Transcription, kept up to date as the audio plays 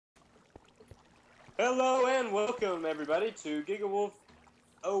Hello and welcome everybody to Gigawolf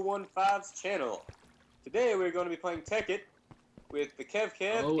 015's channel. Today we're going to be playing Tekkit with the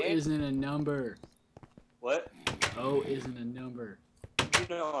TheKevKev. Oh, isn't a number. What? Oh, isn't a number. You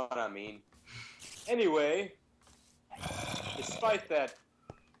know what I mean. Anyway, despite that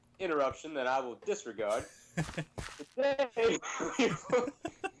interruption that I will disregard, today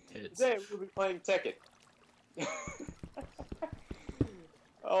we'll be playing Tekkit.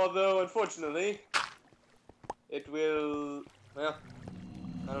 Although, unfortunately, it will, well,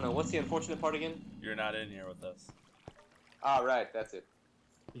 I don't know. What's the unfortunate part again? You're not in here with us. Ah, right, that's it.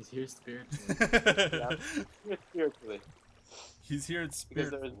 He's here spiritually. Yeah, here spiritually. He's here in spirit.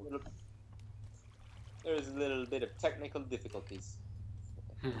 Because there's a little bit of technical difficulties.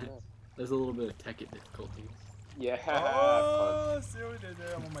 There's a little bit of Tekkit difficulties. Yeah. Oh, see what we did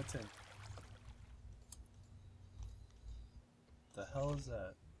there? I'm on my tank. The hell is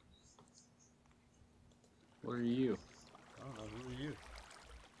that? What are you? I don't know. Who are you?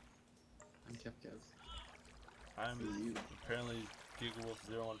 I'm TheKevKev. I'm apparently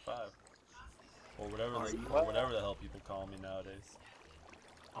Gigawolf015. Or whatever, Are you? or whatever the hell people call me nowadays.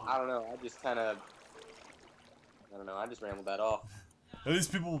 I don't know. I just kind of, I don't know. I just rambled that off. At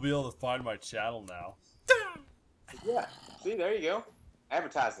least people will be able to find my channel now. Yeah. See, there you go.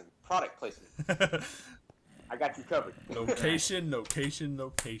 Advertising, product placement. I got you covered. Location, location,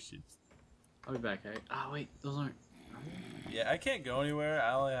 location. I'll be back, eh? Oh, wait, those aren't. Yeah, I can't go anywhere.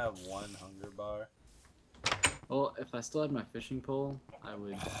 I only have one hunger bar. Well, if I still had my fishing pole, I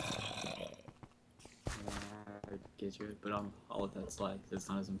would get you it, but I'll let that slide because it's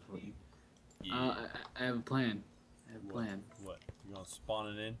not as important. Yeah. I have a plan. I have a plan. What? You gonna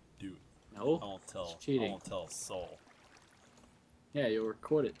spawn it in? Do it. No? I won't tell. It's cheating. I won't tell a soul. Yeah, you'll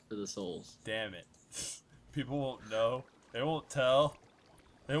record it for the souls. Damn it. People won't know. They won't tell.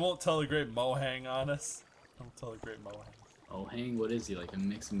 They won't tell the great Mohang on us. Don't tell the great Mohang. Oh, Hang, what is he, like a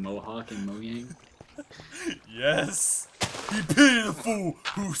mix of Mohawk and Mojang? Yes! He pity the fool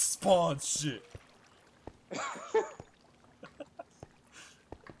who spawns shit!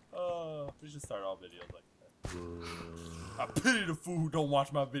 We should start all videos like that. I pity the fool who don't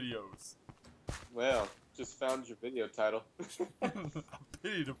watch my videos. Well, just found your video title. I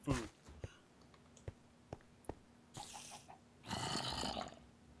pity the fool.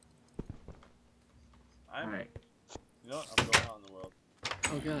 Alright. You know what? I'm going out in the world.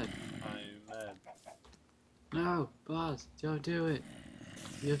 Oh god. I'm mad. No, boss, don't do it.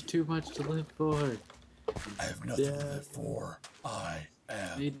 You have too much to live for. I have nothing to live for. I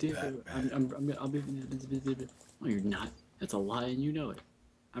am Me too. Batman. I'll be. No, you're not. That's a lie, and you know it.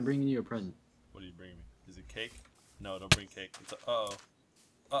 I'm bringing you a present. What are you bringing me? Is it cake? No, don't bring cake. It's uh-oh.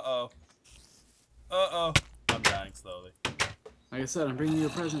 Uh-oh. Uh-oh. I'm dying slowly. Like I said, I'm bringing you a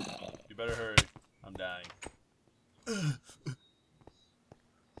present. You better hurry. I'm dying.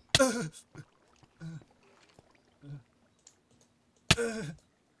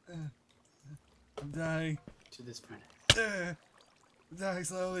 I'm dying. To this furnace. I'm dying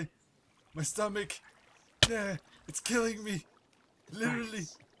slowly. My stomach. It's killing me. Literally.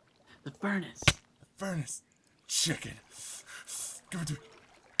 The furnace. The furnace. Chicken. Give it to me.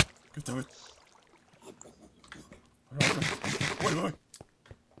 Give it to me. Wait.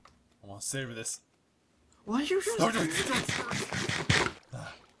 I want to savor this. Why are you just... That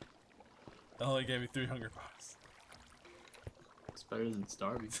only gave me 3 hunger bars. It's better than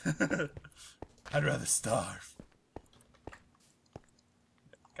starving. I'd rather starve.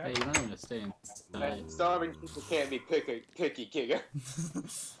 Hey, you're not gonna stay inside. Starving people can't be picky, Kigga.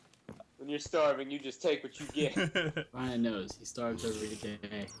 When you're starving, you just take what you get. Ryan knows. He starves every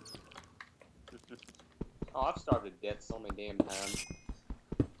day. Oh, I've starved to death so many damn times.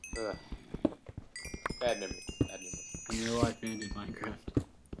 Ugh. Bad memories. Bad memories. In real life and in Minecraft.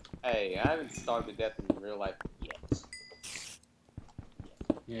 Hey, I haven't starved to death in real life yet.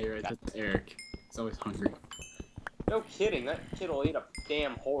 Yeah, you're right. That's Eric. He's always hungry. No kidding. That kid will eat a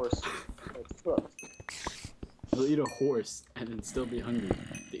damn horse. It's cooked. He'll eat a horse and then still be hungry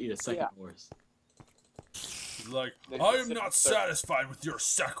to eat a second horse. He's like, I am not satisfied with your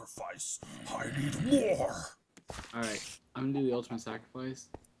sacrifice. I need more. Alright, I'm gonna do the ultimate sacrifice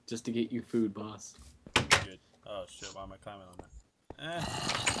just to get you food, boss. Good. Oh shit, why am I climbing on that?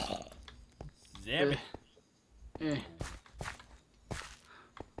 Damn it.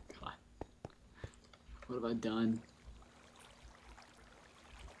 God. What have I done?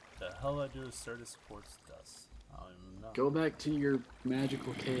 The hell I do with Certus Quartz Dust? I don't even know. Go back to your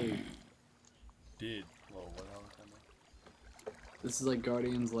magical cave. Did. Whoa, what the hell is that mean? This is like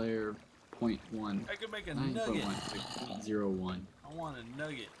Guardian's Lair 0.1. I could make a 9.1, nugget. like 0.01. I want a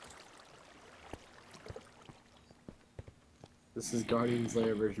nugget. This is Guardian's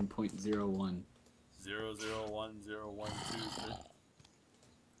Lair version 0.01. 001012.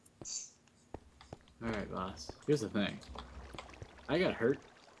 Alright, boss. Here's the thing. I got hurt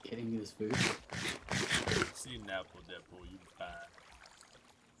getting you this food. See an apple, Deadpool, you fine.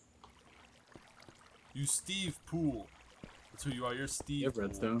 You Steve Pool. That's who you are. You're Steve. You have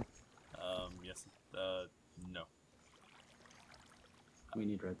redstone? Yes. No. We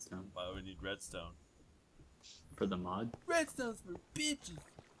need redstone. Why do we need redstone? For the mod? Redstone's for bitches.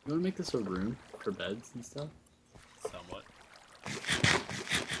 You wanna make this a room for beds and stuff? Somewhat.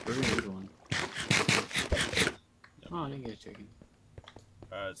 We're gonna need one. Yep. Oh, I didn't get a chicken.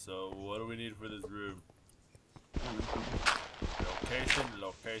 Alright, so what do we need for this room? Oh, no problem.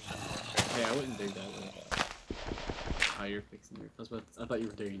 Location. Hey, I wouldn't dig that way. Oh, you're fixing your... I thought you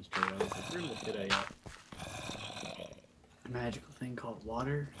were digging straight. I was like, where did I get a magical thing called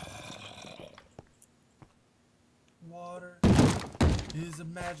water? Water is a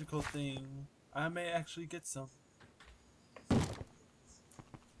magical thing. I may actually get some.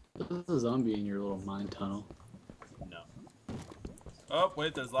 There's a zombie in your little mine tunnel. No. Oh,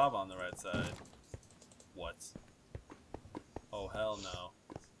 wait, there's lava on the right side. What? Oh, hell no.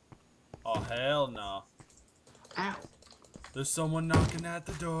 Oh, hell no. Ow! There's someone knocking at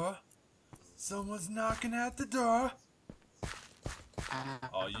the door. Someone's knocking at the door. Ow.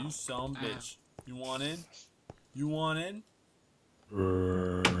 Oh, you son bitch. You want in? You want in? Yeah,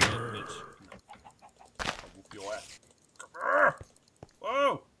 bitch. I'll whoop your ass. Come here.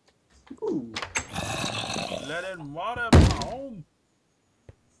 Whoa! Ooh. Let in water in my home.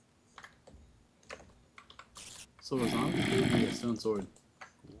 So a zombie gave me a stone sword.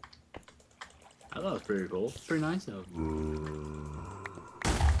 I thought it was pretty cool. Pretty nice though.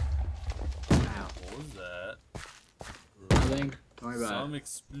 Ow. What was that? Nothing. Don't worry about Some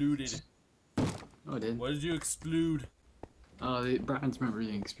exploded. it. Oh, it did. What did you explode? Oh, Brian's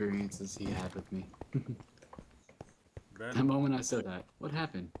remembering experiences he had with me. The Brandon? moment I said that, what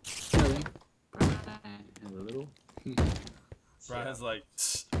happened? Nothing. Brian had a little. Brian's like,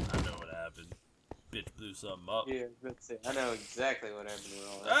 I know what happened. Bitch blew something up. Yeah, let's see. I know exactly what happened with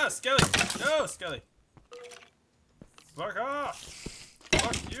all that. Ah, Skelly! No, Skelly! Fuck off!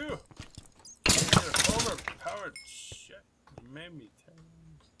 Fuck you! You're overpowered shit. You made me turn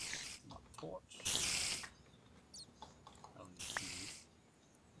my torch. I don't need these.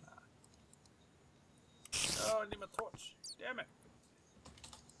 Nah. Oh, I need my torch. Damn it!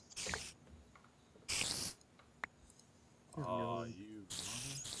 Oh, you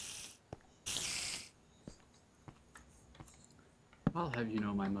I'll have you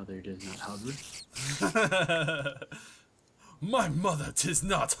know my mother does not hover. mother. My mother does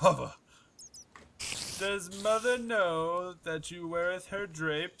not hover. Does mother know that you weareth her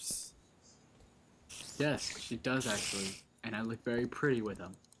drapes? Yes, she does actually. And I look very pretty with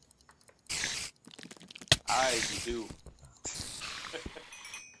them. I do.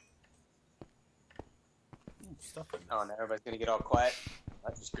 Ooh, stuff in Oh, now everybody's gonna get all quiet.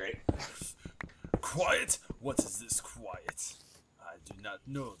 That's just great. Quiet? What is this quiet? I do not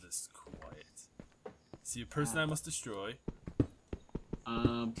know this quiet. See a person I must destroy.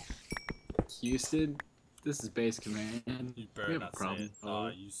 Houston, this is base command. You We better have a not say problem. it. Aw,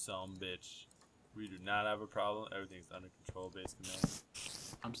 you some bitch. We do not have a problem. Everything's under control, base command.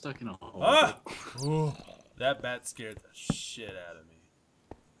 I'm stuck in a hole. Ah! Ooh, that bat scared the shit out of me.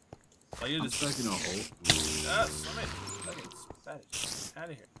 Like you're I'm just stuck in a hole. ah, somebody fucking Spanish. Out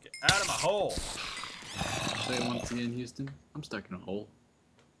of here. Get out of my hole. Say it once again, Houston. I'm stuck in a hole.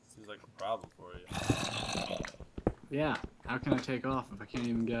 Seems like a problem for you. Yeah, how can I take off if I can't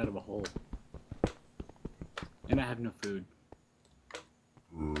even get out of a hole? And I have no food.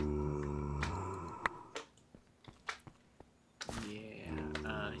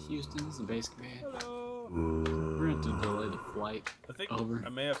 Yeah, Houston, this is base command. Hello. We're going to delay the flight. I think Over. I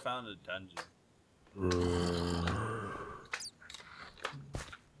may have found a dungeon.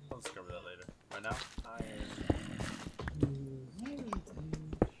 I'll discover that later. Right now,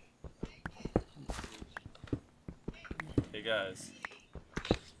 hey guys,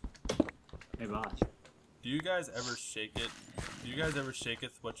 Hey, boss. do you guys ever shake it? Do you guys ever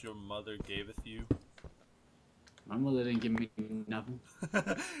shaketh what your mother gaveth you? My mother didn't give me nothing.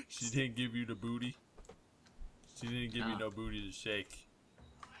 She didn't give you the booty. She didn't give you Ah. no booty to shake.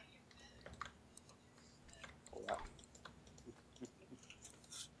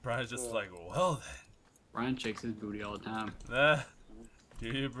 Brian's just like, well then. Brian shakes his booty all the time. Ah, do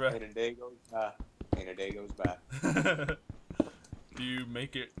you, bro? And a day goes by. And a day goes by. Do you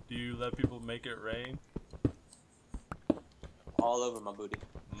make it? Do you let people make it rain? All over my booty.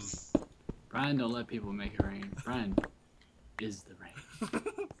 Brian don't let people make it rain. Brian is the rain.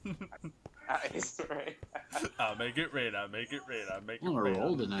 It's right. I'll make it rain. I'll make it rain. I'll make it I'm on rain. a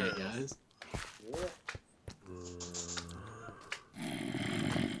roll on the tonight, girls. guys. Yeah.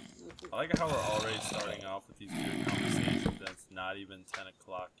 I like how we're already starting off with these weird conversations. And it's not even 10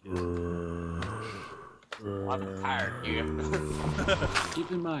 o'clock yet. I'm tired, dude.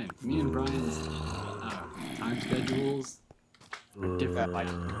 Keep in mind, me and Brian's time schedules are different. Like,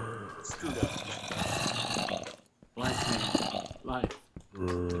 screwed up. Life, man. Life.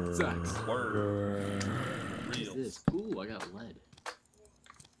 It sucks. Word. What is Real. this? Ooh, I got lead.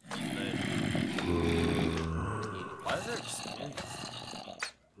 Why is there experience?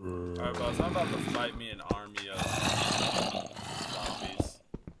 Alright, boss, I'm about to fight me an army of zombies.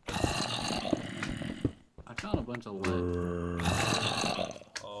 I found a bunch of lead.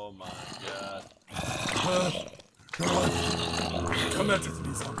 Oh my god. Come after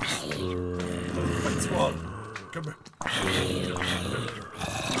me, zombies. Fight you all. Come here.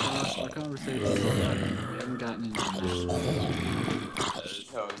 Gosh, our conversation is all done. We haven't gotten into this.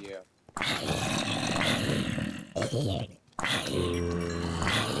 Oh, yeah.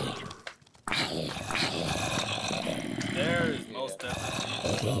 There is most definitely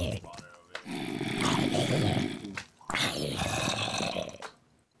a zombie spawner over here.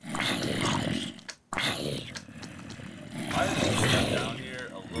 If I had to step down here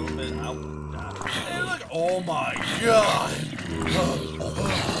a little bit, I would die. And look, oh my god! I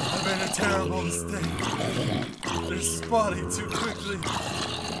made a terrible mistake. They're spawning too quickly.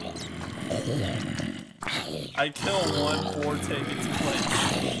 I kill one for Tekkit's place.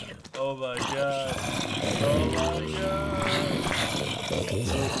 Oh my god. Oh my god.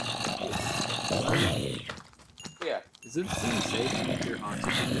 Yeah. Is it seem safe to make your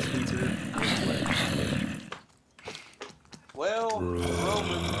oxygen dispenser out of lead? Well,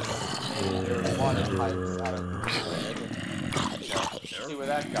 Romans made their water pipes out of lead. See where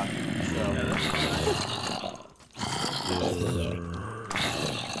that got me. So,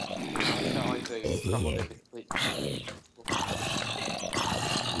 it's not like they crumbled it completely.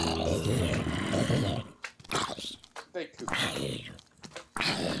 They cooked.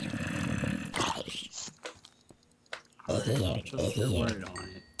 Just a word on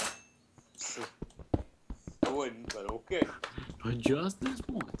it. I wouldn't, but okay. But just this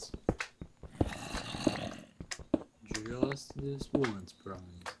once. Just this once,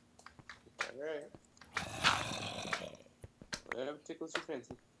 Brian. Alright. Whatever tickles your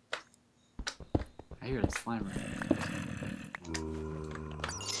fancy. I hear a slimer.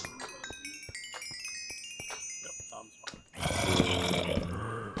 Yep, Tom's fine.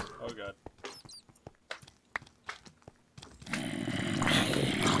 Oh god.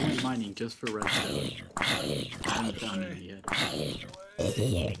 I went mining just for redstone. I haven't found any yet.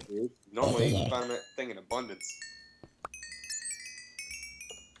 Normally, you find that thing in abundance.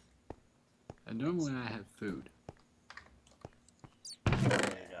 And normally I have food. What do we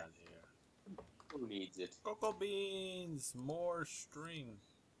got here? Who needs it? Cocoa beans, more string.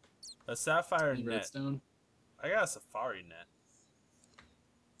 A sapphire Any net. redstone? I got a safari net.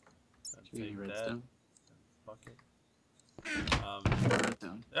 I'll Do you need take that. redstone? Bucket.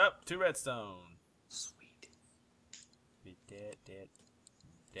 Redstone. Yep, 2 redstone. Sweet. Be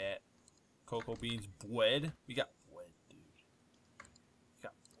that. Cocoa beans, bread. We got bread, dude. We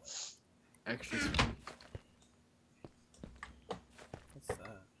got bread. Extra sweet. What's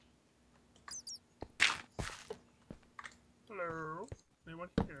that? Hello? Anyone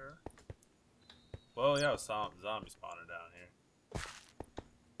here? Well, yeah, zombie spawner down here.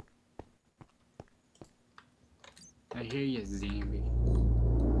 I hear you, zombie.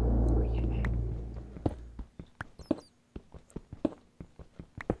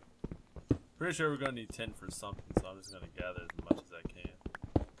 Pretty sure we're gonna need tin for something, so I'm just gonna gather as much as I can.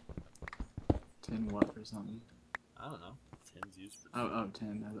 10 what for something? I don't know. Tin's used for. Oh,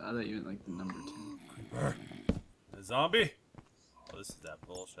 10. I thought you meant like the number 10. A zombie? Oh, this is that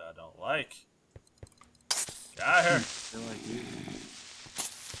bullshit I don't like. Got her. I feel like you.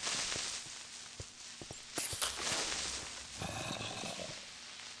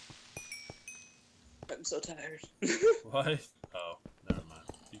 I'm so tired. What? Oh, never mind.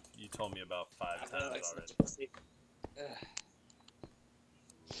 You told me about 5 times already.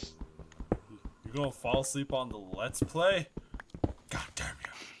 You gonna fall asleep on the Let's Play? God damn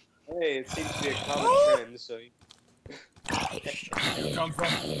you. Hey, it seems to be a common trend, so... You come from?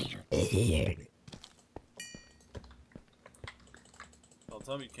 Don't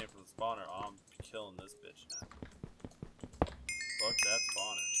tell me you came from the spawner. Oh, I'm killing this bitch now. Fuck that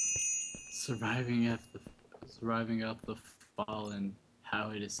spawner. Surviving up the fallen.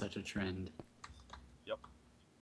 How it is such a trend.